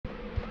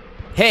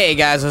Hey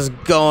guys, what's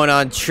going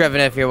on?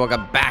 Trevinf here.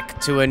 Welcome back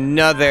to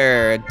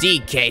another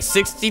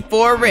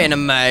DK64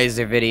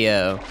 Randomizer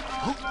video.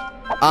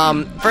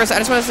 First, I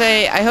just want to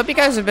say, I hope you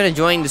guys have been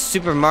enjoying the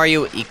Super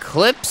Mario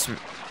Eclipse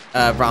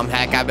ROM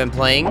hack I've been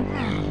playing.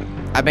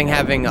 I've been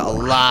having a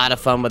lot of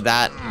fun with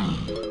that.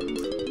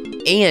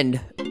 And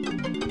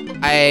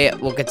I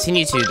will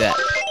continue to do that.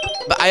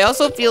 But I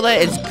also feel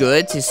that it's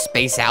good to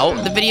space out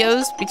the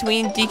videos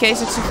between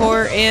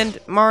DK64 and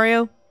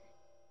Mario.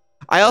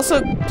 I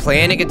also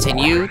plan to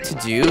continue to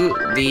do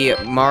the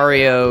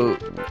Mario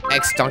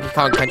X Donkey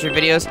Kong Country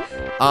videos.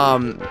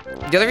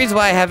 The other reason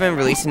why I haven't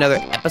released another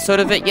episode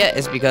of it yet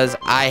is because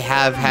I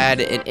have had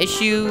an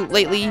issue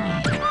lately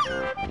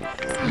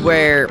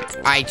where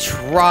I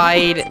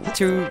tried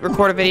to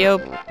record a video,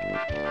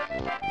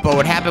 but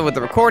what happened with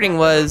the recording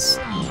was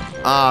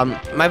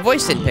my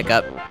voice didn't pick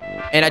up,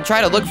 and I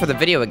tried to look for the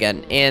video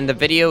again, and the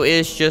video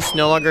is just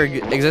no longer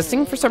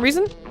existing for some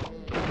reason.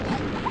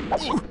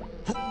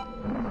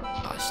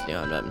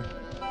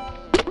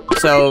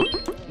 So,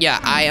 yeah,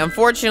 I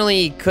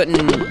unfortunately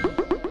couldn't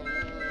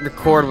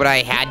record what I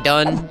had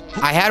done.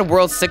 I had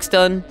World 6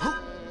 done,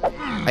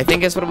 I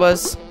think is what it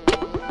was.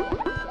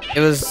 It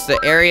was the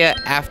area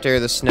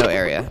after the snow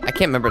area. I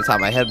can't remember the top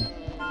of my head.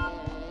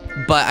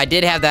 But I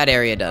did have that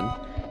area done.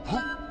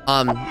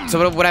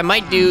 So what I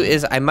might do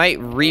is I might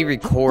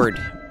re-record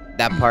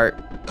that part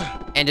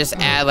and just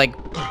add, like,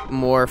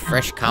 more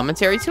fresh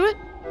commentary to it.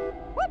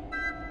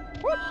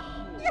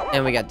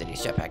 And we got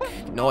Diddy's jetpack.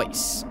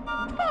 Nice.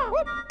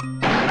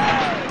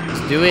 Let's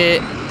do it.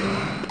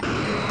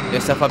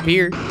 There's stuff up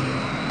here.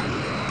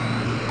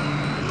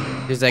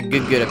 There's that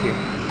good up here.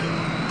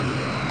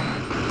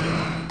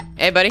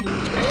 Hey, buddy.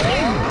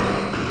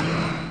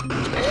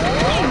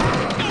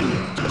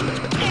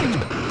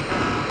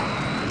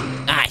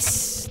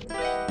 Nice.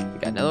 We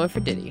got another one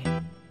for Diddy.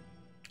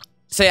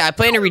 So yeah, I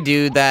plan to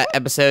redo that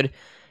episode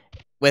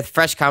with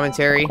fresh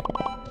commentary.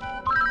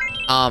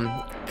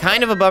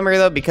 Kind of a bummer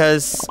though,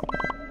 because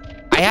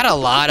I had a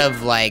lot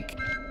of like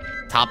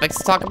topics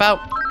to talk about.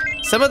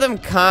 Some of them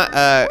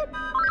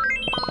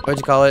what'd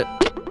you call it?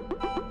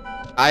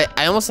 I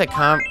almost said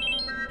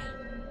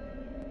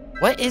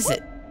what is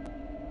it?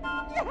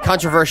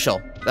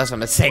 Controversial. That's what I'm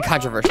gonna say,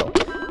 controversial.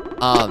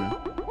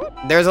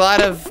 There's a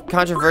lot of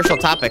controversial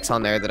topics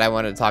on there that I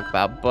wanted to talk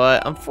about,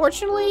 but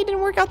unfortunately it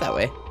didn't work out that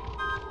way.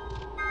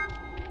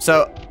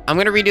 So I'm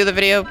gonna redo the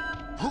video.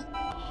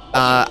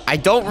 I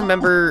don't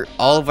remember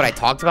all of what I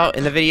talked about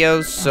in the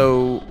video,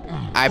 so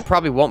I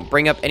probably won't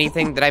bring up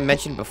anything that I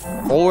mentioned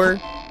before,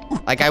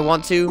 like I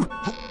want to.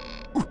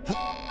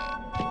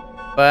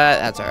 But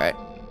that's alright.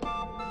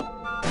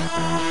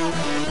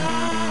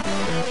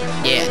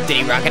 Yeah,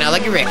 Diddy rocking out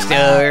like a Rick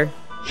star.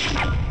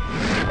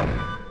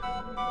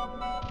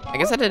 I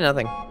guess I did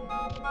nothing.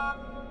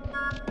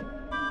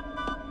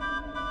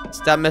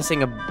 Stop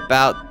messing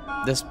about.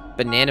 This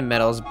banana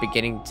metal is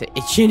beginning to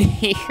itch in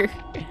here.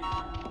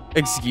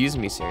 Excuse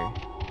me, sir.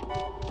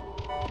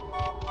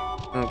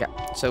 Okay,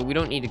 so we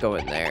don't need to go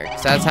in there,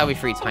 because that's how we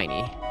free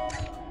Tiny.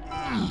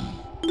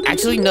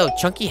 Actually, no,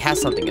 Chunky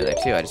has something in there,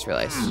 too, I just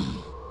realized.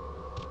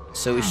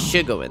 So we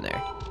should go in there.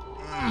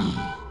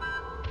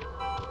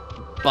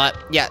 But,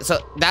 yeah, so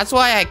that's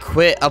why I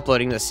quit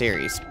uploading the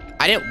series.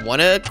 I didn't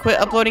want to quit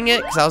uploading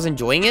it, because I was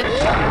enjoying it.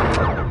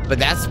 But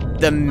that's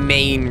the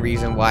main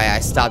reason why I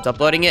stopped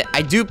uploading it.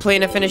 I do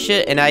plan to finish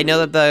it, and I know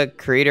that the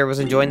creator was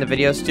enjoying the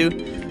videos, too.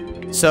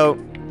 So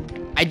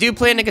I do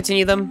plan to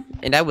continue them,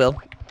 and I will.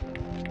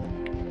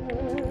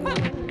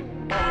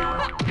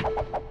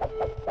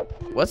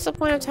 What's the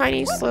point of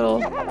Tiny's little...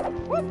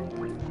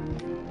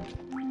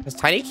 Because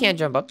Tiny can't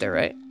jump up there,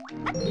 right?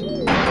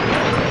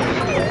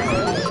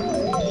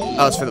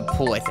 Oh, it's for the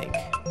pool, I think.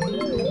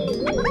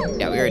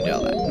 Yeah, we already did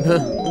all that.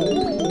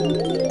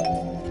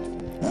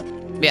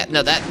 Yeah,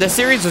 no, the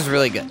series was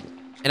really good.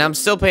 And I'm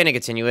still planning to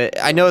continue it.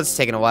 I know it's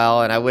taken a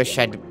while, and I wish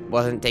I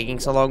wasn't taking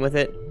so long with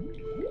it.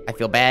 I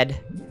feel bad.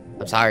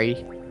 I'm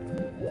sorry.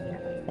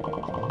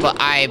 But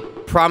I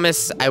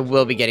promise I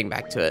will be getting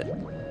back to it.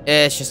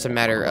 It's just a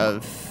matter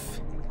of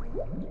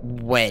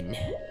when,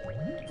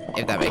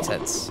 if that makes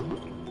sense.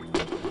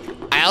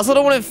 I also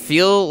don't want to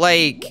feel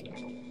like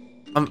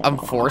I'm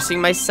forcing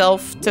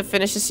myself to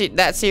finish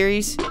that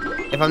series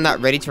if I'm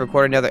not ready to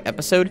record another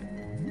episode.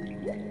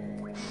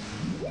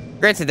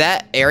 Granted,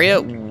 that area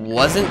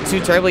wasn't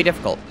too terribly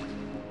difficult.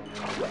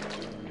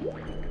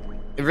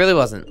 It really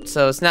wasn't.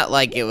 So it's not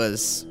like it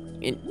was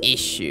an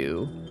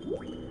issue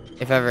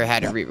if I ever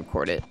had to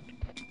re-record it.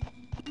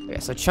 Okay,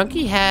 so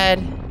Chunky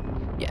had...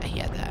 Yeah, he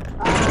had that.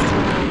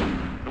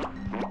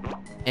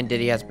 And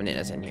Diddy has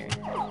bananas in here.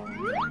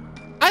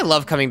 I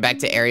love coming back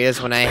to areas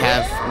when I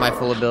have my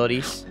full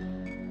abilities.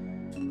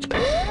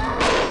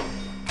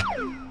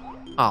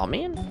 Aw,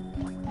 man.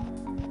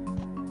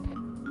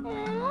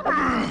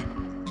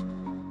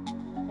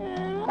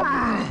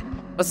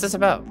 What's this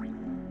about?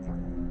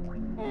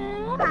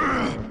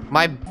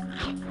 My...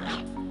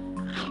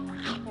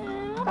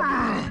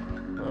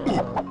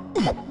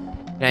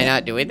 Can I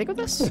not do anything with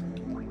this?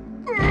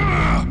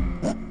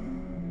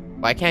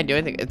 Why can't I do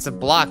anything? It's a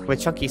block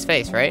with Chunky's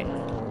face, right?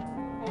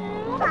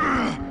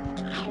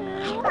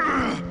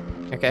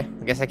 Okay,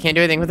 I guess I can't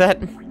do anything with that.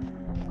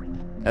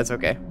 That's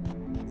okay.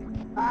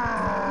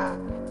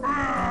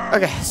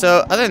 Okay,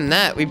 so other than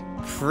that, we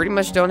pretty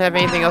much don't have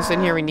anything else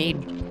in here we need.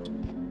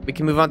 We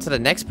can move on to the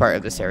next part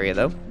of this area,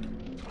 though.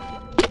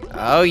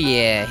 Oh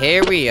yeah,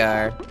 here we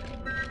are.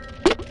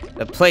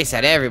 The place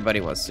that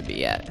everybody wants to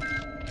be at.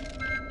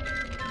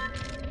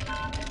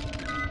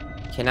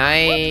 Can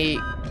I...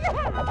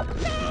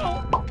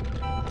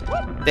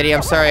 Daddy,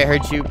 I'm sorry I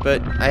hurt you,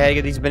 but I had to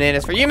get these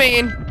bananas for you,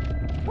 Megan.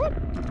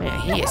 Man,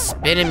 he is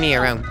spinning me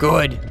around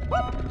good.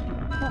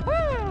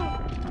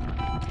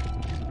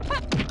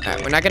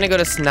 Alright, we're not gonna go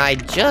to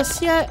Snide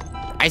just yet.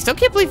 I still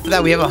can't believe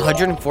that we have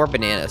 104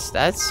 bananas.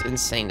 That's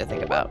insane to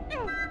think about.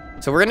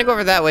 So we're gonna go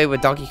over that way with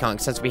Donkey Kong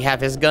since we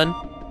have his gun.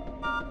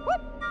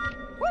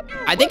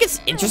 I think it's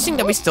interesting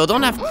that we still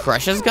don't have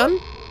Crush's gun.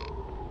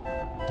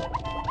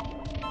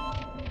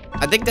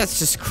 I think that's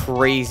just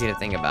crazy to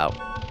think about.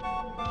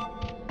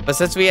 But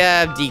since we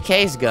have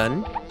DK's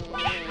gun,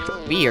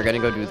 we are gonna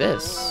go do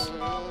this.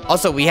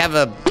 Also, we have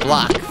a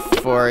block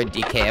for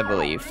DK, I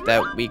believe,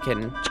 that we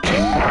can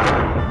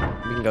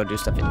go do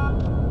stuff in.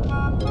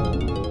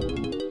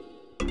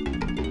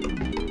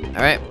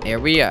 Alright, here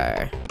we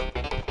are.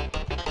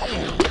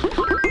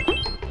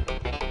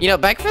 You know,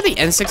 back for the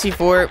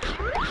N64,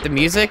 the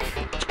music,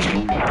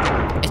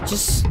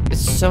 it's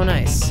so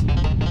nice.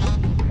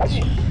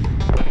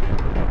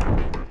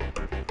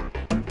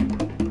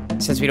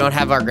 Since we don't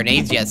have our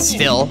grenades yet,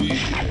 still.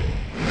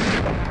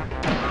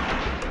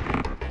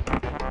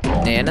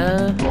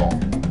 Banana.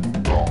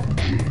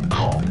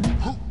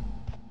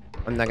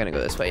 I'm not gonna go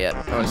this way yet.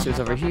 I want to see what's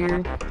over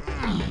here.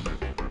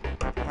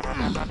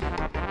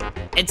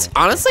 It's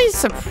honestly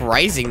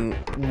surprising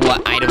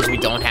what items we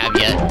don't have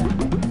yet.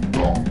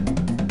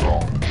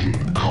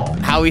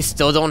 How we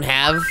still don't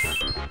have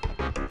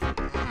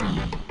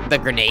the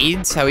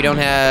grenades. How we don't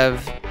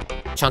have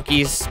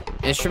Chunky's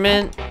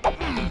instrument.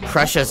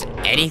 Crush's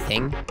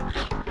anything.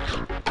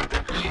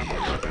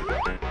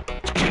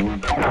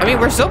 I mean,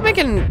 we're still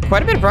making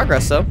quite a bit of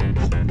progress, though.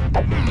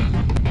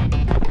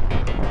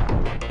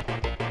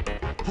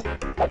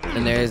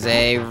 And there's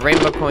a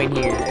rainbow coin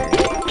here.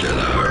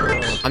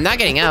 I'm not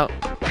getting out.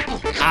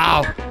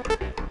 Ow!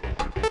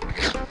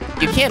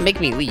 You can't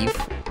make me leave.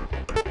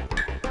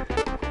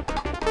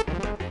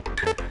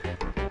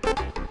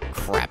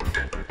 Crap.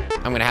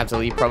 I'm gonna have to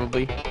leave,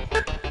 probably.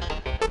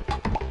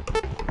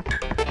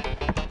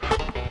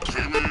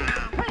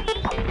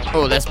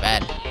 Oh, that's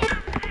bad.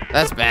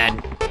 That's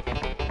bad.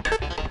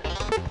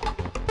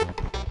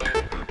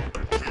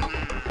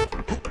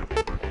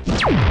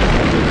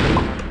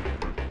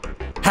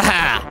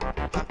 Haha!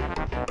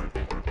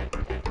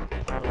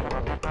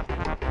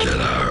 Get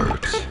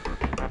out.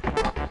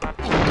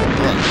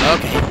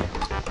 Okay.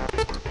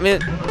 I mean,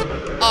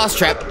 oh, that's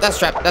trap. That's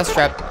trap. That's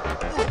trap.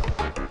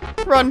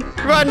 Run!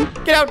 Run!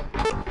 Get out!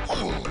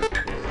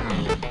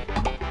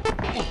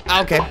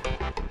 Okay.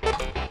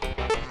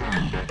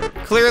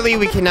 Clearly,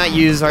 we cannot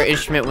use our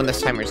instrument when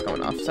this timer's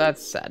going off, so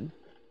that's sad.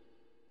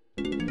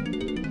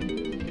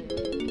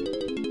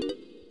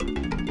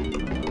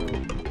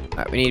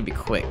 Alright, we need to be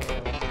quick.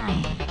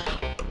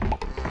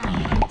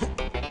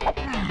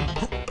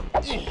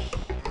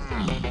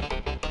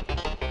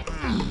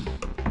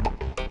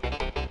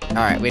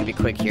 Alright, we need to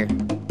be quick here.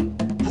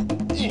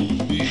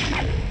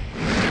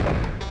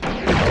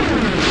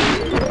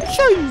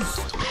 Cheese!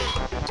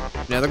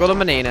 Another golden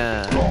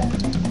banana.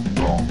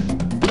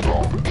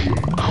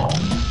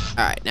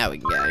 Alright, now we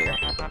can get out of here.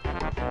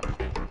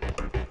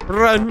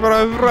 Run,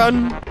 run,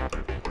 run!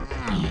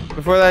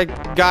 Before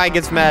that guy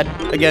gets mad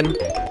again.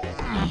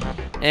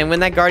 And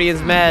when that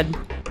guardian's mad,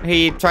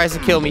 he tries to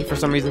kill me for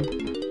some reason.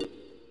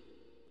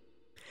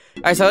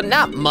 Alright, so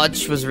not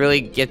much was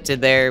really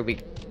gifted there. We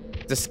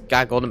just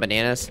got golden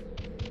bananas.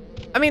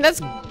 I mean,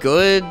 that's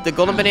good. The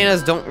golden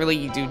bananas don't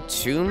really do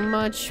too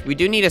much. We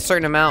do need a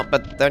certain amount,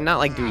 but they're not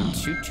like doing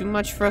too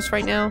much for us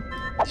right now.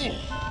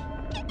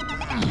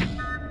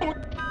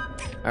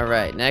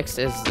 Alright, next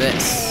is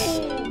this.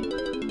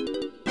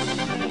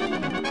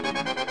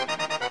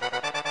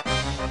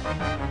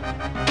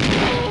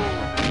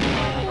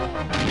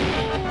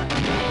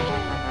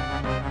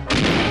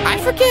 I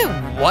forget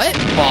what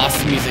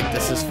boss music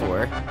this is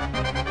for.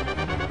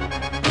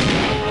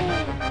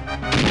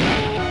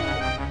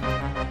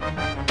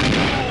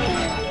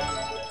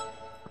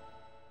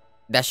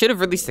 That should have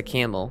released a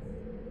camel.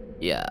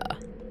 Yeah.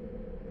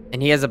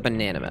 And he has a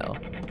banana medal.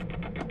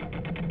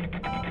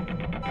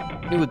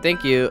 Ooh,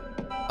 thank you.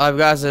 I've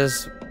got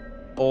this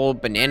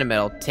old banana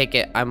medal. Take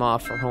it, I'm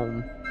off for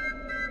home.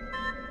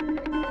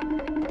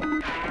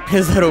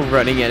 His little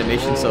running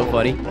animation is so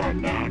funny.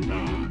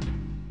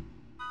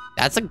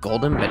 That's a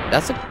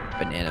that's a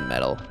banana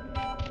medal.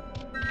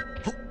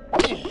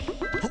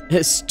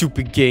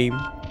 Stupid game.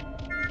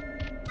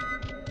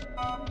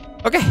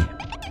 Okay.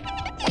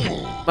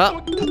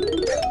 Well,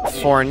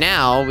 for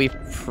now, we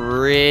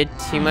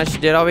pretty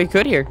much did all we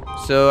could here.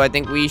 So I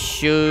think we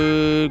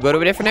should go to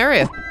a different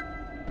area.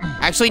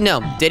 Actually,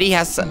 no. Diddy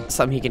has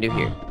something he can do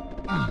here.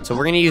 So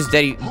we're gonna use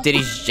Diddy's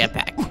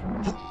jetpack.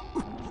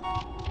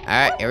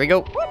 Alright, here we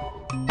go.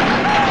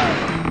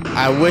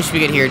 I wish we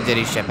could hear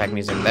Diddy's jetpack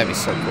music. That'd be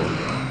so cool.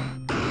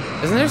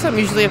 Isn't there something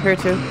usually up here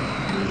too?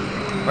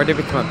 Or did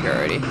we come up here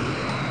already?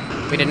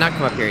 We did not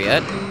come up here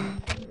yet.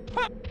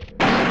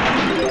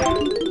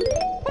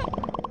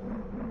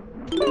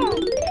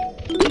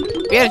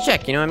 We gotta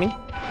check, you know what I mean?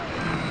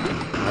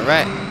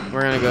 Alright,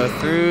 we're gonna go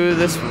through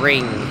this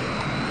ring.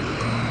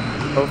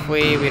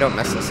 Hopefully we don't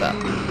mess this up.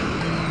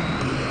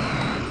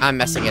 I'm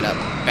messing it up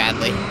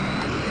badly.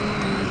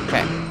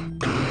 Okay.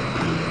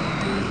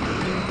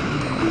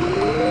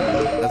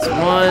 That's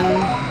 1.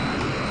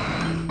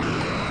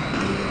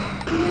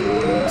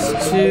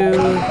 That's 2.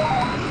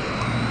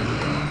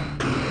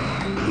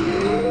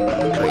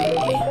 3.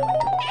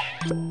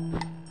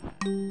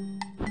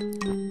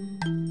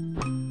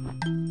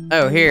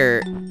 Oh,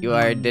 here you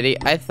are, Diddy.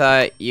 I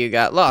thought you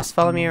got lost.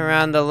 Follow me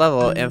around the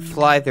level and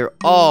fly through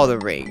all the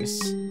rings.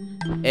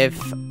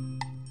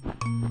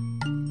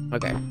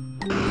 Okay.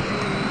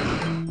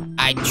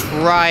 I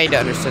tried to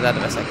understand that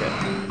the best I could.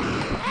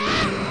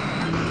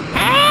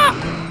 Ah!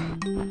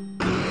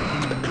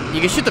 You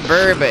can shoot the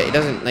bird, but it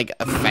doesn't, like,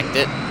 affect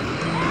it.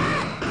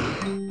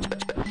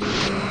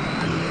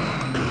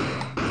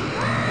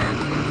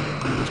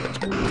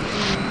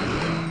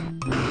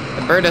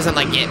 The bird doesn't,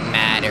 like, get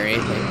mad or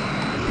anything.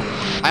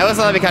 I always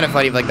thought it'd be kind of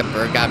funny if, like, the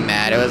bird got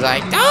mad. It was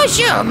like, don't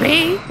shoot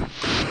me!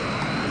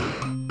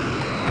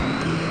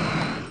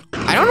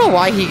 I don't know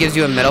why he gives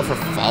you a medal for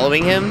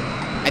following him.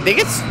 I think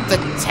it's to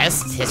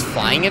test his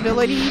flying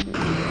ability,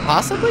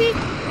 possibly?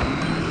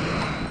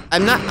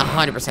 I'm not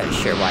 100%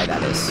 sure why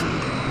that is.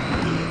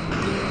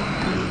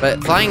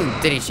 But flying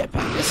Diddy's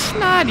jetpack is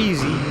not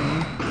easy.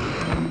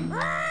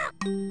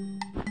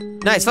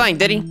 Nice flying,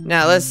 Diddy.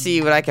 Now let's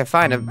see what I can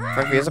find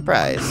for your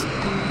surprise.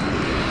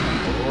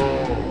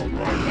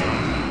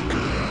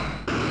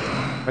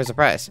 Where's the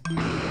prize?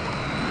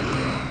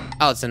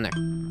 Oh, it's in there.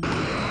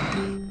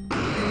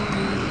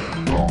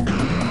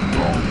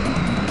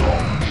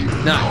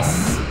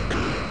 Nice.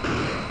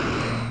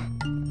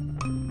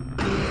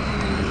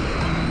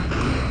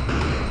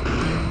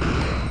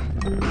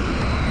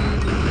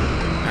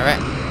 Alright.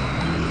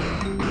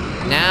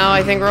 Now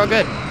I think we're all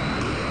good.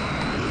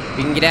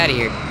 We can get out of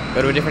here.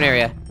 Go to a different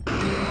area.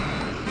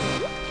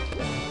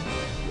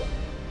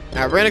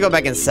 Alright, we're gonna go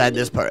back inside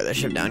this part of the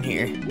ship down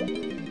here.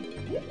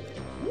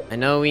 I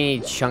know we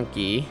need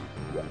Chunky.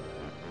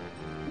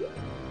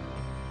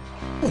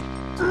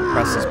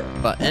 Press this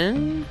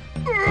button.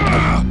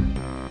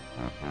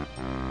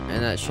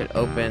 And that should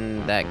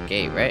open that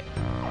gate, right?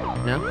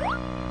 No?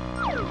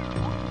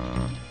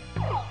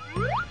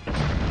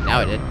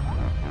 Now it did.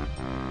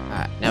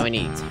 Alright, now we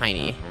need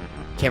Tiny.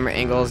 Camera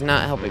angle is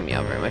not helping me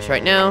out very much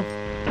right now.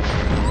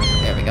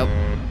 There we go.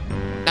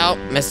 Oh,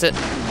 missed it.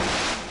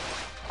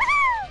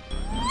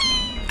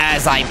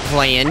 As I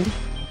planned.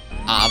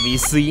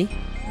 Obviously.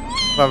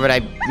 Why would I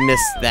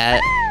miss that?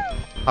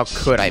 How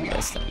could I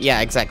miss that?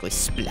 Yeah, exactly.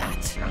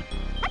 Splat.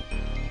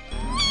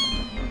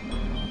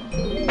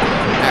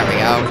 There we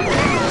go.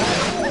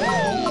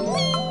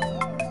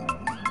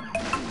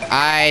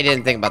 I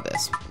didn't think about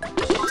this.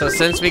 So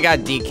since we got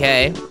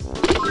DK,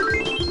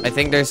 I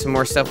think there's some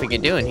more stuff we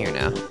can do in here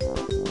now.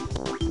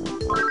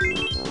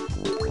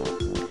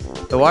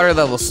 The water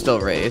level's still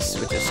raised,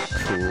 which is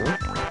cool.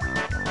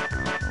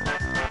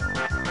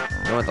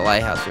 We want the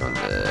lighthouse. We want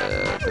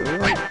the... Do we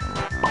want...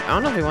 I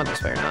don't know if we want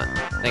this way or not.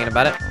 Thinking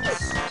about it.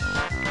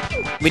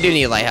 We do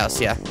need a lighthouse,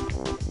 yeah.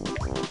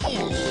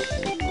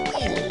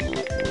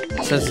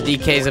 Since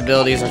DK's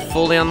abilities are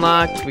fully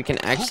unlocked, we can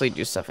actually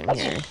do stuff in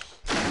here.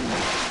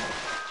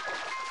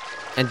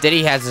 And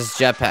Diddy has his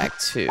jetpack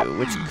too,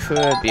 which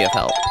could be of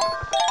help.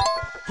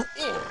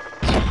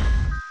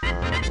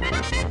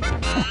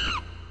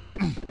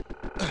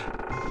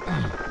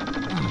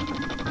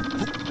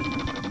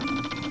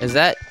 Is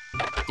that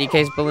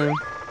DK's balloon?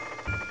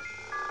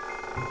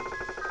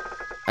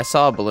 I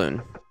saw a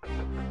balloon.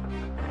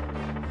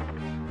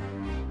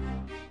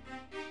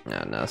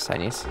 No, it's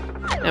Tiny's.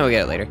 No, we'll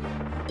get it later.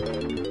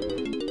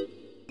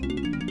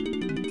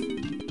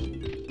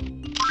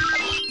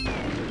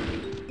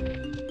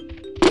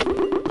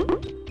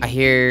 I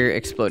hear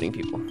exploding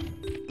people.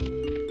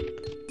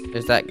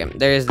 There's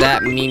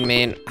that mean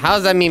man.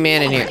 How's that mean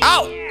man in here?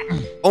 Oh!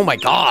 Oh my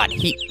god,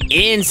 he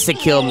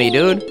insta-killed me,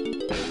 dude.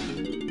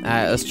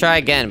 Alright, let's try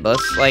again, but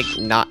let's, like,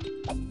 not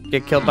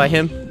get killed by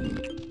him.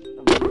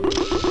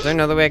 Is there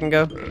another way I can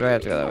go? Or do I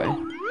have to go that way?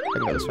 I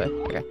can go this way.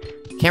 Okay.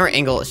 Camera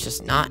angle is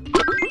just not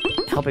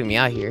helping me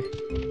out here.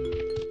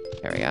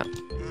 There we go.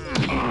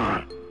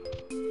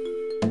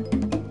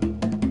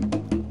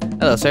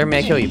 Hello, sir. May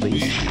I kill you,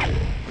 please?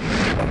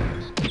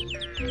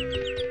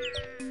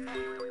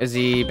 Is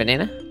he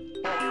banana?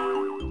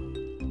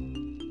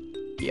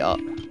 Yup.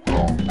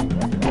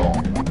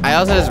 I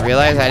also just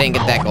realized I didn't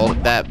get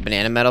that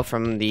banana medal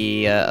from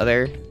the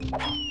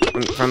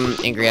from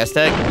Angry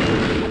Aztec,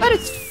 but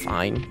it's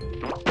fine.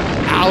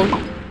 Ow!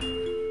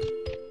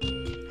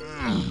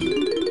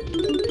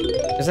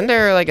 Isn't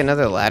there like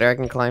another ladder I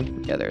can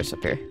climb? Yeah, there is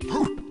up here.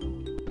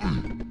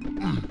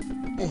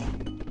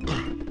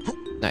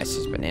 Nice,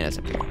 there's bananas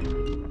up here.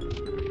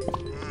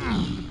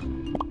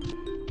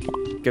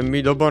 Give me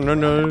the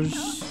bananas.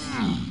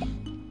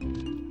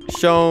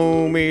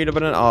 Show me the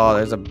banana. Oh,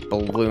 there's a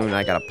balloon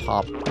I gotta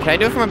pop. Can I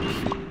do it from a...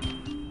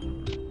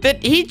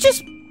 Did he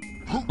just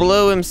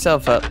blow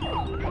himself up?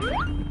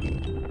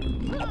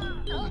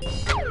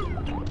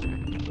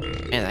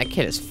 Man, that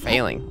kid is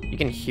failing. You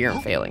can hear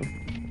him failing.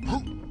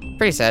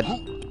 Pretty sad.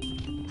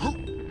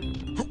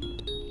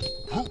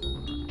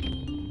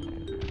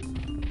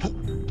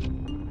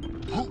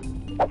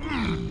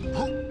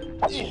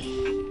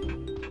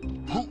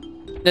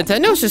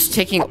 Nintendo's just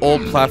taking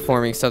old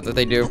platforming stuff that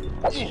they do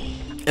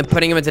and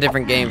putting them into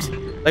different games.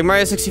 Like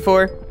Mario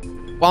 64,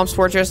 Whomp's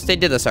Fortress, they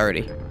did this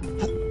already.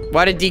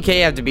 Why did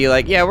DK have to be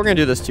like, yeah, we're gonna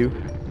do this too?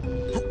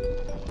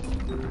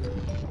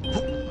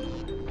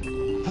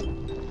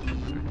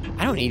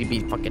 I don't need to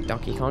be fucking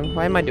Donkey Kong.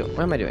 What am I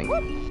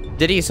doing?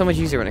 Diddy is so much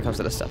easier when it comes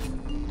to this stuff.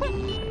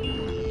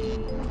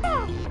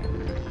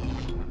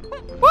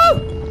 Woo!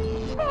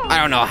 I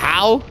don't know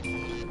how,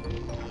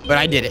 but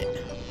I did it.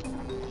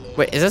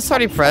 Wait, is this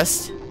already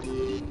pressed?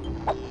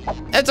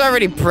 It's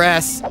already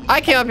pressed.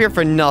 I came up here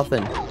for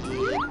nothing.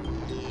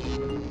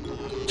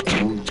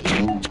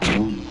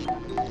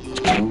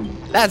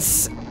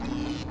 That's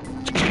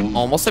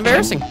almost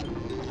embarrassing.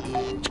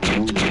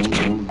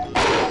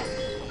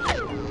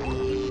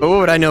 But what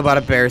would I know about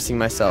embarrassing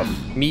myself?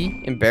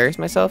 Me embarrass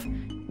myself?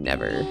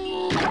 Never.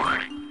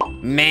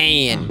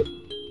 Man.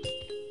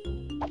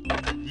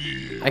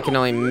 I can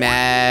only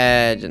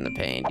imagine the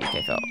pain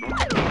DK felt.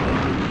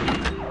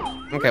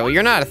 Okay, well,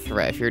 you're not a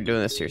threat if you're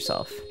doing this to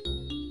yourself.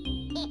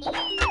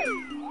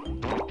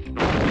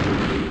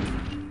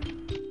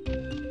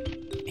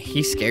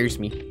 He scares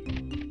me.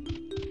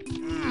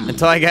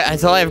 Until I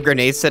have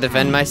grenades to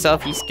defend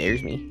myself, he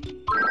scares me.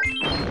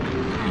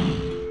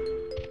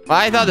 Well,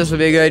 I thought this would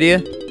be a good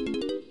idea.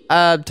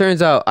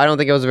 Turns out, I don't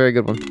think it was a very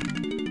good one.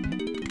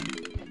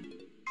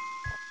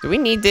 Do we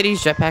need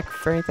Diddy's jetpack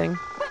for anything?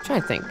 I'm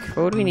trying to think.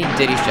 What would we need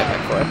Diddy's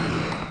jetpack for?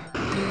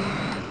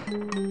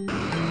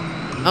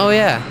 Oh,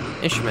 yeah.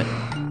 Instrument.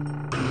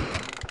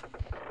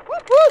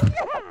 Woo!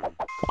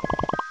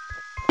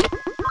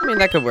 I mean,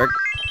 that could work.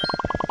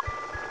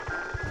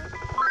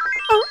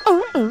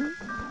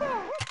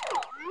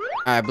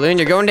 Alright, Balloon,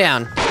 you're going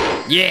down.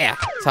 Yeah!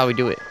 That's how we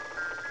do it.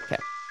 Okay.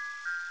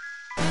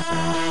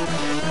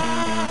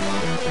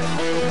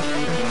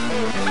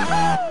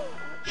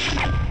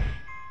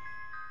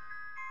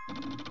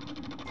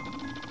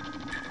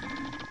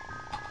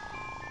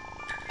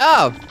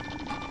 Oh!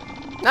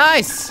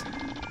 Nice!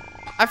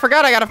 I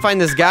forgot I gotta find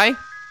this guy.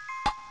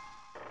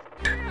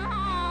 How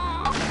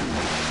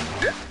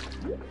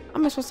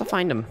am I supposed to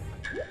find him?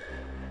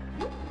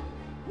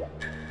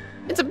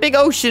 It's a big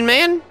ocean,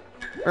 man.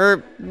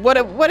 Or what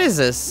is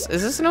this?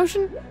 Is this an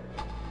ocean?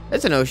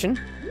 It's an ocean,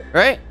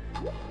 right?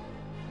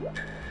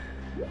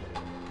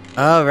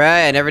 All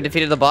right, I never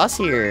defeated the boss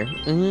here.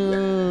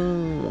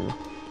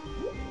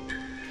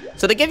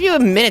 So they give you a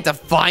minute to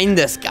find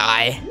this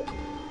guy.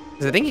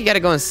 Cause I think you gotta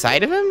go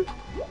inside of him.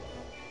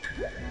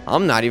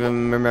 I'm not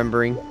even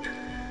remembering.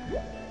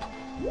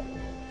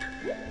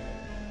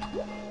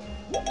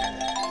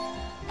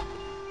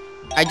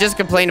 I just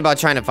complained about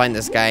trying to find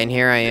this guy, and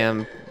here I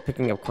am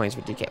picking up coins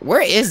for DK.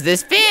 Where is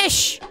this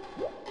fish?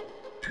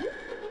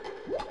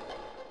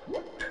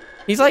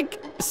 He's like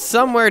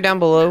somewhere down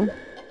below.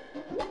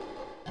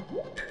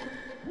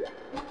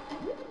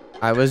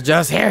 I was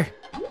just here.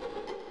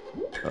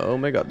 Oh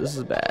my god, this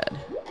is bad.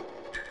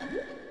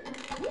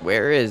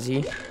 Where is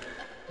he?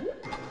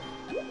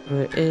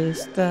 Where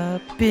is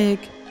the big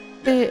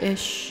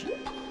fish?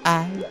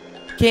 I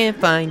can't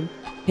find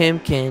him.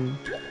 Can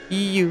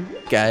you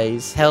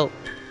guys help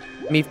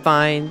me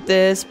find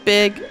this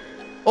big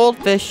old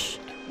fish?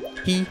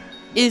 He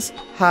is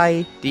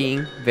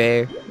hiding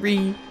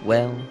very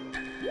well.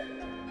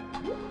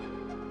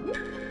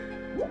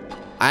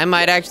 I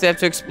might actually have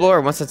to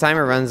explore once the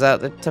timer runs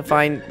out to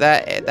find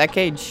that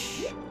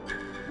cage.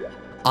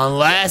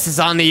 Unless it's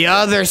on the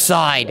other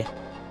side.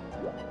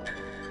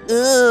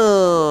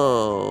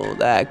 Oh,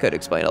 that could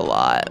explain a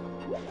lot.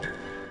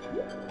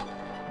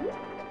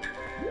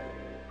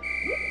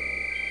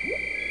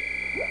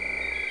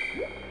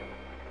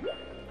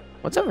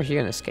 What's over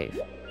here in this cave?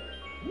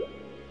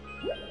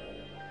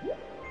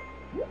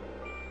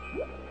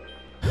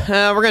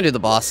 We're gonna do the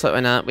boss, why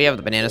not? We have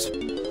the bananas.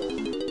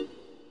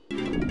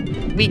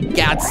 We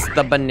got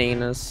the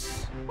bananas.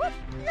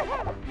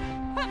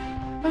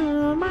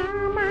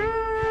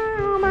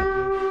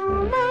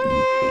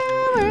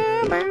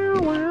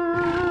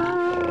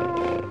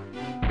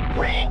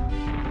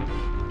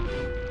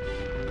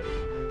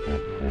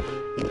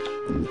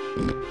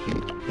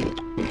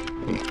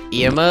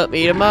 Eat him up,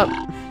 eat him up.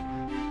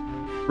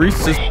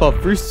 Reese's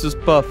Puff, Reese's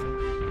Puff.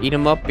 Eat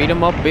him up, eat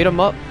him up, eat him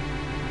up.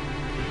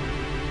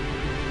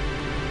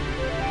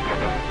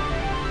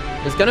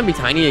 It's gonna be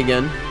tiny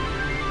again.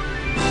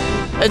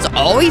 It's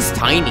always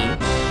tiny.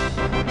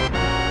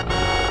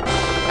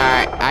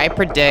 Alright. I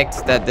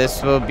predict that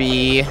this will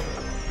be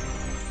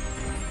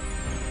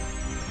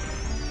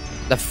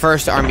the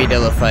first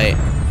armadillo fight.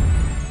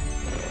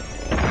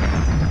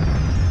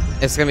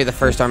 It's gonna be the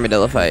first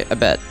armadillo fight, I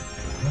bet.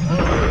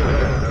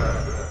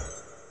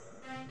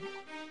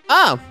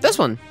 Oh, this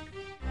one.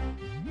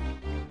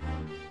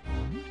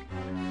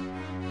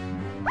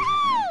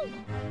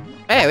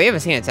 Hey, we haven't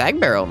seen a tag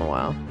barrel in a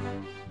while.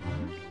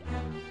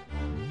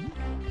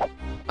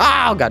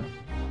 Oh, God.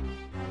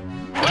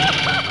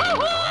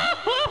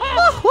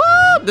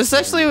 This is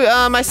actually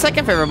my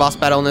second favorite boss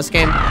battle in this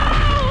game.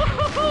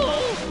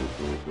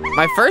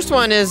 My first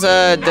one is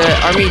the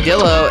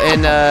armadillo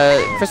in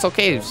Crystal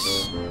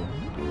Caves.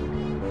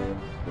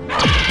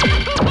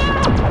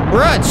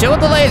 Bruh, chill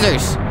with the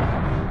lasers.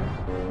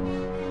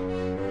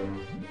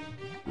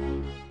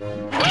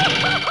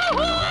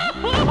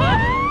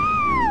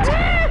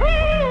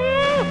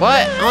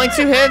 What? Only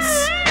 2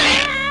 hits?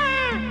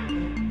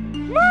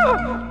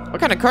 What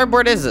kind of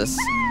cardboard is this?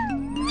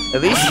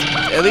 At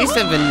least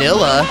in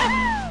vanilla,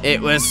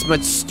 it was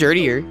much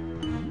sturdier.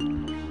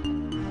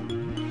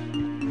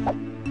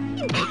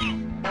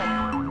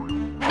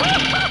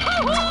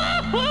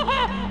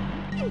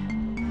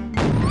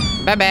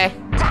 Bye-bye.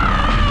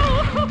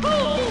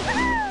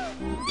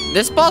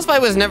 This boss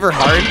fight was never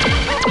hard.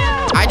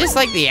 I just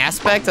like the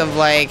aspect of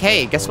like,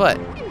 hey, guess what?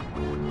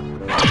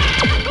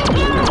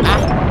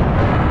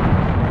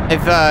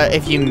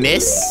 If you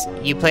miss,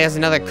 you play as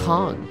another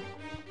Kong.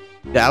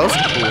 That was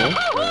cool.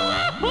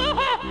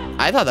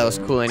 I thought that was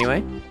cool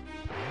anyway.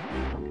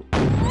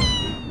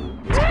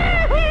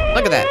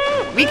 Look at that.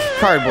 Weak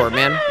cardboard,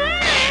 man.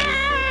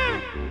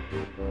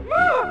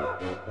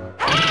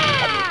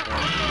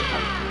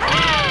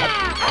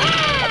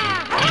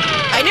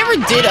 I never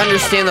did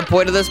understand the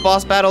point of this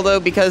boss battle though,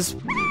 because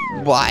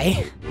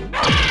why?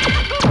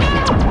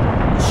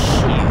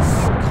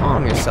 Jeez,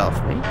 calm yourself,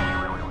 man.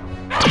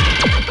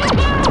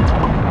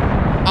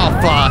 Oh,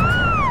 fuck.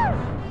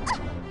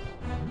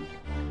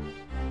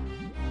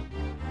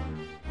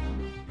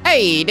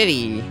 Hey,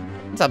 Diddy.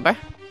 What's up, bro?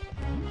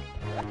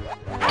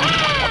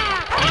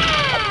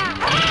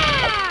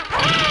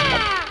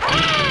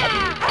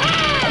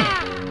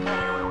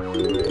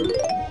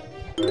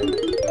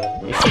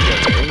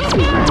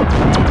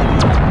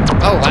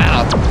 Oh,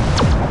 wow.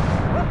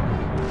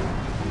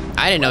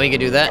 I didn't know he could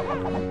do that.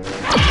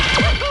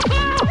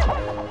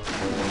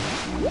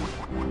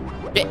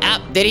 Get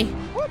up, Diddy.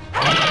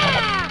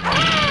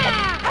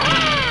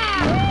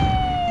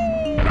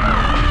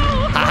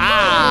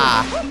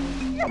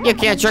 You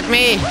can't trick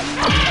me!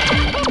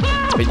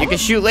 But you can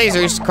shoot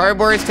lasers.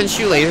 Cardboards can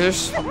shoot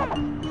lasers.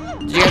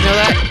 Did you guys know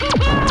that?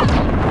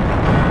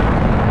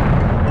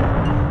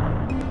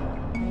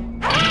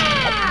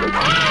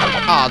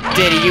 Oh,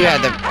 Diddy, you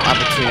had the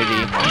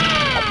opportunity.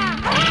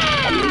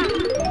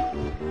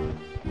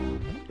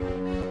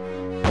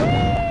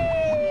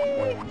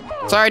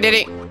 Sorry,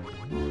 Diddy.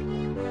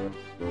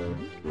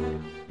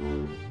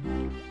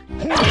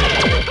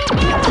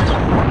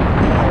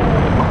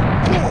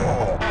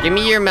 Give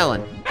me your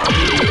melon.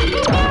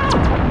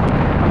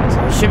 So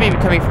it should be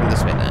coming from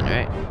this way then,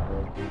 right?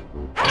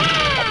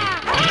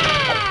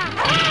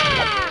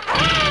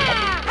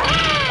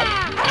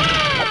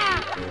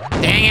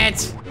 Dang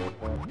it!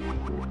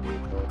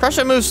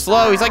 Crusher moves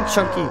slow, he's like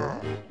Chunky.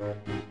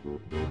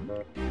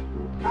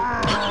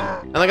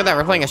 And look at that,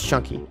 we're playing as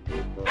Chunky.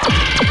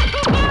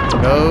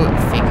 Go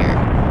figure.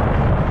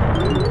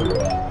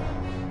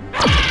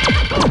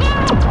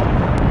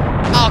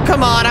 Oh,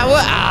 come on,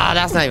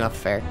 that's not even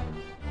fair.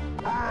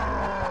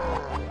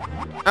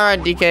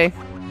 Alright, DK.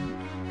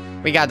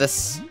 We got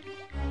this.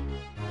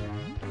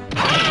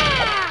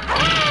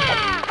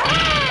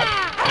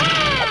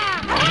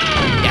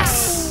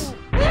 Yes!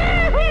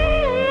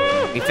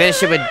 We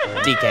finished it with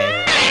DK.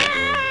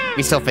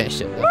 We still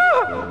finished it, though.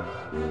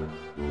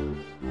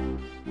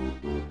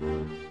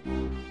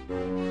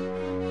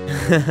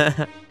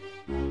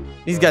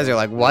 These guys are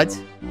like, what?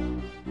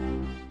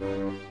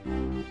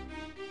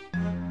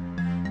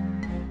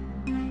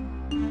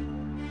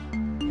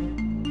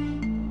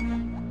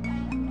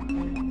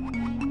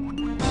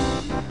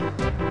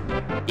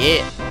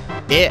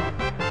 Yeah,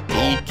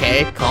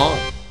 DK Kong.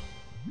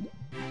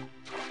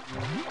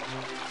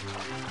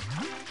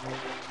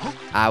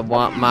 I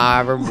want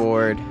my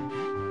reward.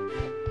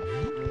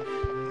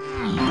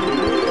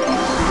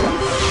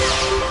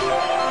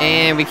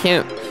 And we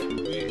can't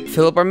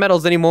fill up our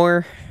medals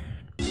anymore.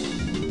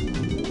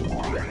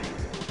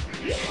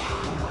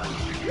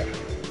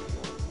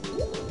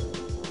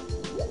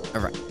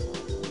 Alright.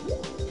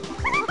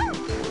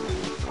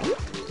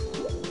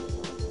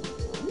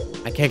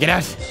 I can't get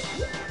out.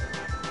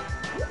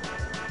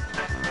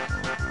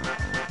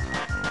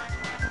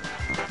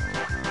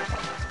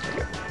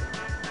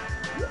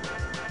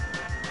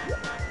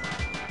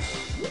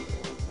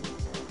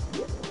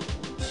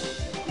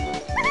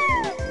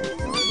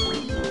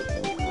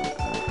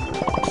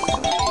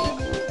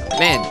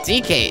 Man,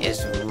 DK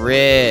is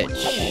rich.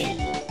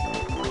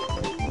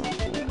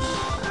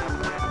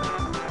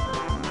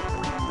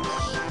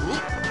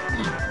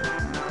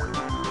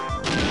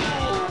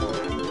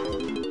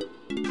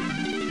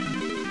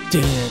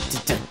 Alright,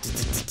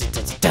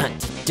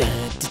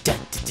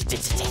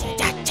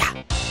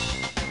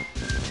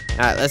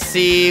 let's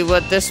see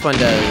what this one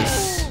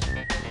does.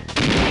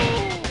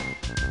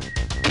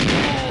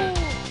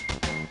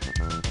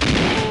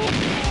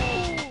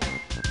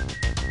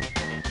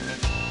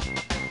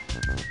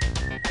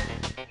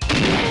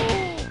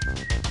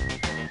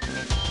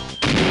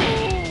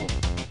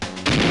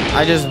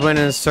 I just went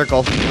in a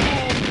circle.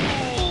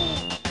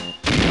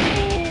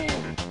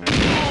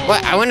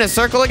 What? I went in a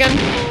circle again?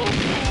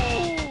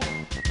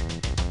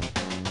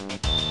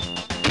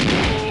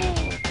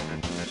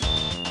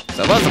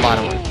 So it was the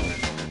bottom one.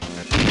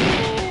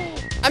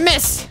 I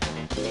miss!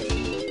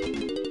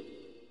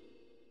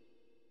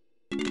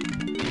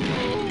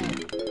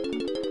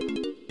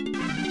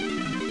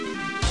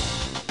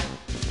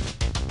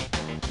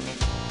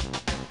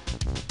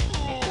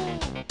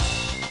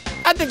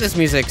 I think this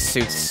music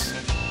suits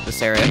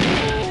this area.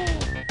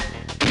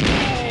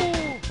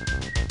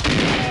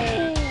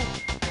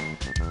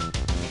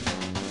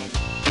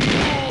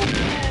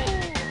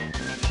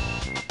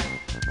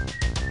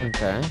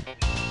 Okay.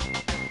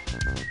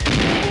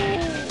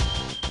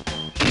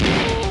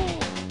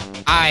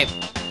 I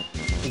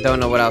don't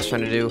know what I was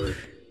trying to do.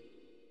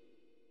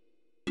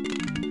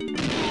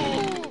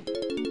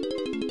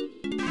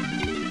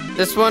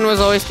 This one was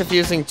always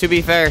confusing, to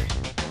be fair.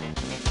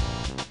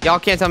 Y'all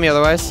can't tell me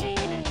otherwise.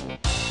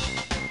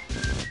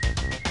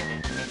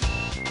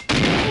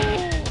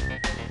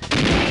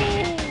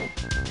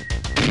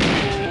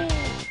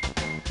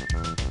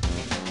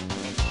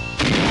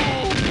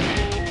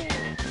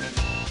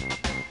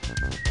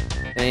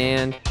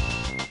 And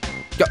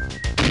go.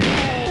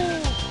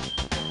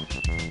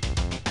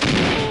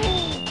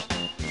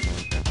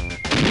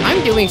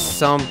 I'm doing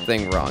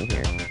something wrong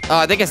here. Oh,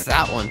 I think it's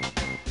that one.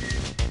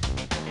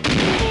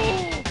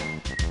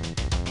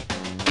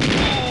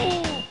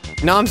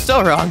 No, I'm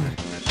still wrong.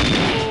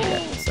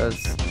 Okay, so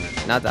it's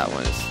not that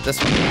one, it's this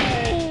one.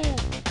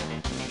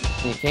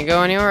 You can't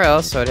go anywhere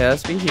else, so it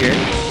has to be here.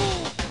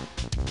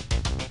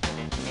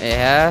 It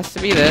has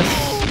to be this.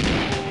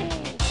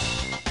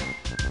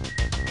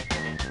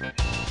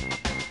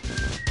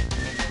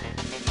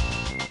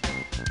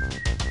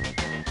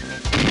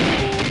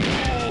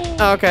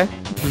 Oh, okay.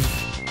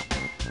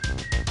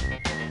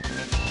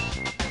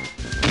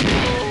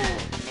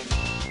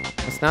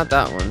 It's not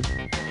that one.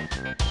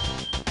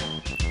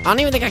 I don't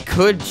even think I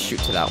could shoot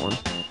to that one.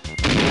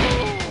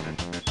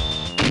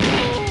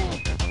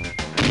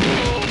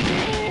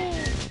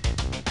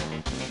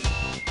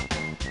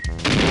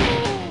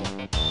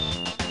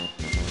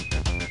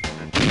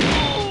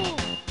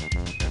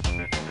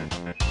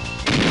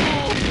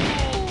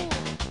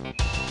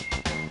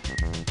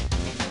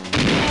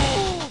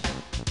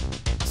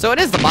 So it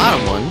is the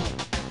bottom one.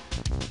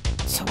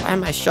 So why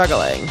am I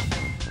struggling?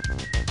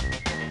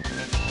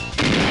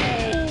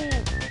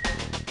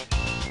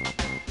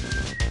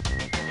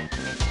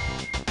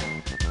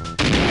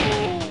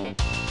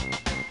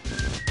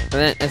 And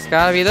then it's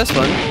gotta be this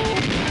one.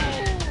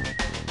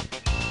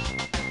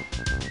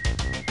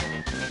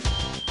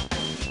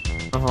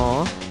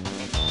 Uh-huh.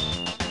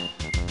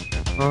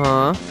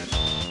 Uh-huh.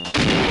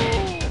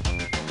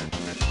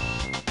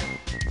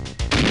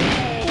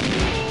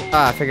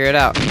 Ah, I figured it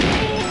out.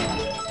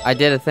 I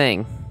did a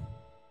thing.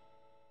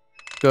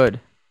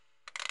 Good.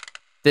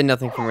 Did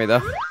nothing for me,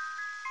 though.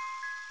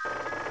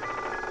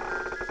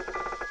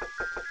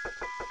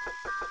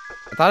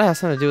 I thought it had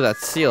something to do with that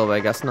seal, but I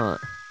guess not.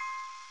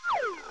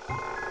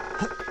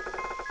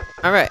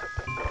 Alright.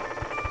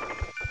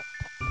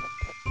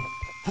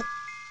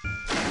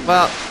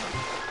 Well.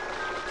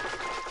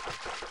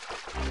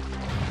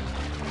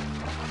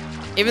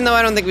 Even though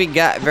I don't think we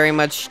got very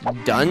much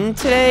done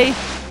today,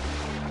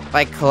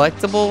 like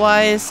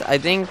collectible-wise, I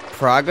think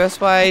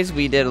progress-wise,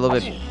 we did a little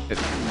bit...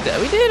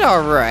 We did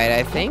alright,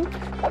 I think.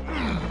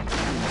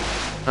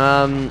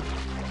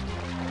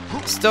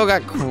 Still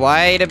got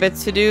quite a bit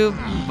to do,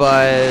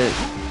 but...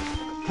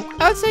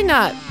 I would say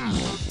not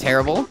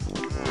terrible.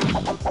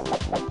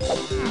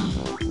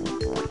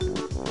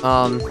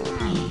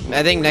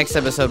 I think next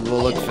episode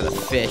we'll look for the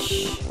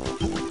fish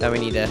that we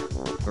need to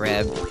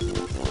grab,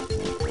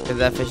 because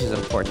that fish is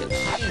important.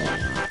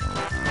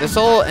 This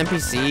whole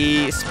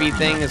NPC speed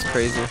thing is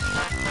crazy.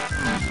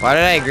 Why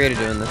did I agree to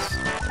doing this?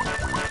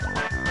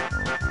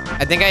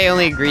 I think I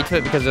only agreed to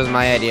it because it was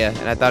my idea,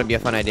 and I thought it'd be a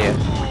fun idea.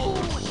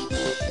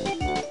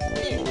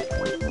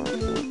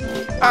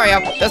 Alright,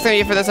 y'all. That's gonna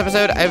be it for this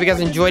episode. I hope you guys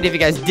enjoyed. If you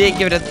guys did,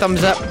 give it a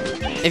thumbs up.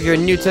 If you're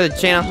new to the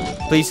channel,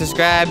 please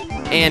subscribe.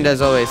 And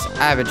as always,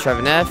 I've been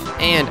Trevin F,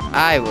 and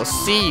I will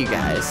see you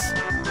guys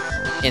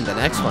in the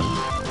next one.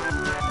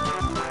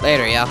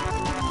 Later, y'all.